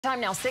Time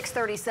now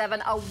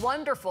 6:37. A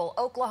wonderful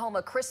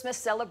Oklahoma Christmas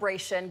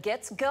celebration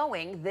gets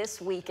going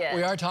this weekend.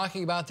 We are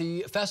talking about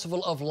the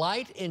Festival of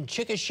Light in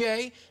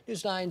Chickasha.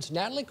 News 9's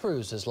Natalie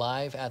Cruz is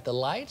live at the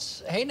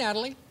lights. Hey,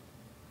 Natalie.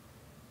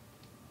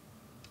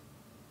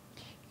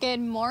 Good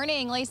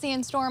morning, Lacey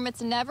and Storm.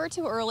 It's never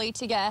too early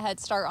to get a head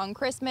start on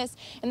Christmas,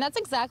 and that's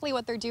exactly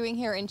what they're doing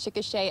here in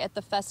Chickasha at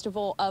the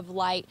Festival of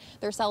Light.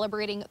 They're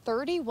celebrating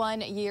 31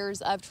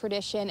 years of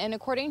tradition, and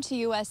according to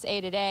USA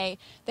Today,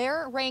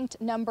 they're ranked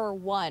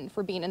 #1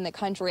 for being in the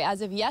country.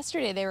 As of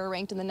yesterday, they were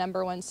ranked in the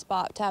 #1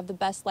 spot to have the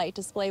best light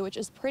display, which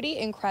is pretty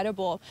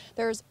incredible.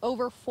 There's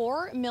over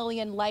 4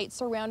 million lights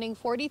surrounding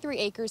 43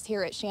 acres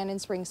here at Shannon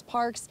Springs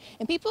Parks,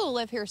 and people who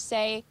live here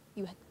say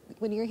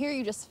when you're here,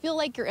 you just feel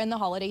like you're in the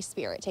holiday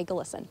spirit. Take a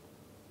listen.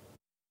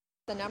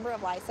 The number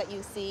of lights that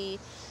you see,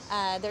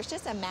 there's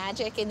just a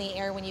magic in the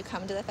air when you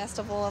come to the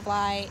Festival of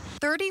Light.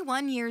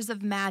 31 years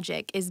of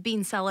magic is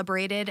being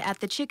celebrated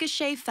at the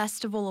Chickasha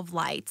Festival of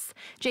Lights.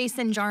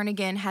 Jason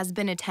Jarnigan has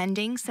been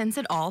attending since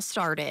it all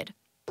started.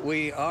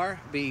 We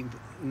are being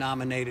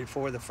nominated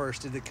for the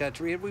first in the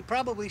country, and we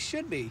probably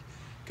should be,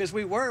 because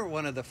we were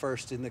one of the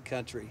first in the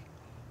country.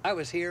 I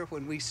was here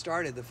when we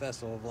started the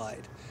Festival of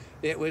Light.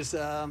 It was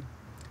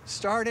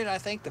started, I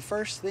think the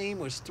first theme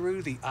was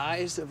Through the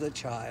Eyes of the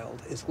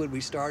Child is when we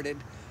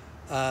started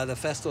the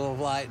Festival of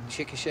Light in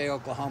Chickasha,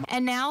 Oklahoma.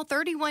 And now,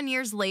 31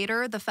 years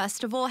later, the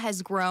festival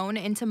has grown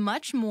into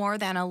much more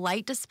than a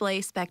light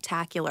display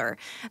spectacular.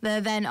 The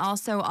event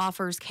also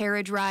offers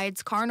carriage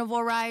rides,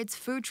 carnival rides,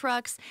 food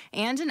trucks,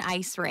 and an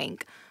ice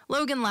rink.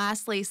 Logan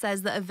Lastly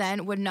says the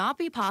event would not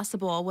be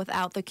possible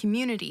without the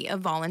community of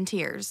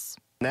volunteers.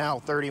 Now,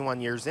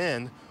 31 years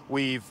in,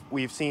 we've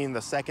seen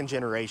the second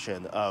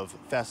generation of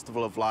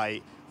Festival of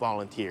Light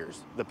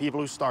volunteers. The people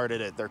who started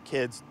it, their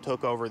kids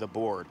took over the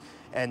board,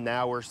 and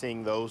now we're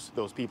seeing those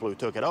people who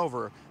took it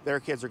over,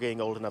 their kids are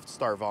getting old enough to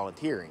start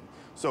volunteering.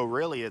 So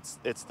really, it's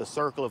the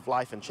circle of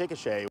life in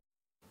Chickasha.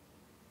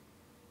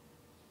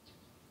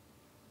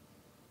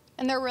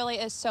 And there really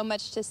is so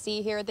much to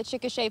see here. The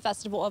Chickasha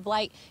Festival of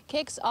Light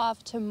kicks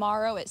off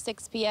tomorrow at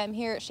 6 p.m.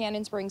 here at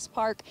Shannon Springs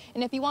Park.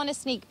 And if you want a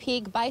sneak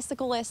peek,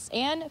 bicyclists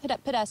and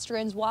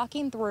pedestrians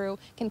walking through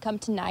can come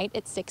tonight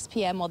at 6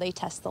 p.m. while they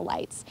test the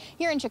lights.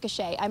 Here in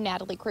Chickasha, I'm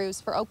Natalie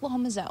Cruz for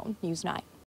Oklahoma Zone News 9.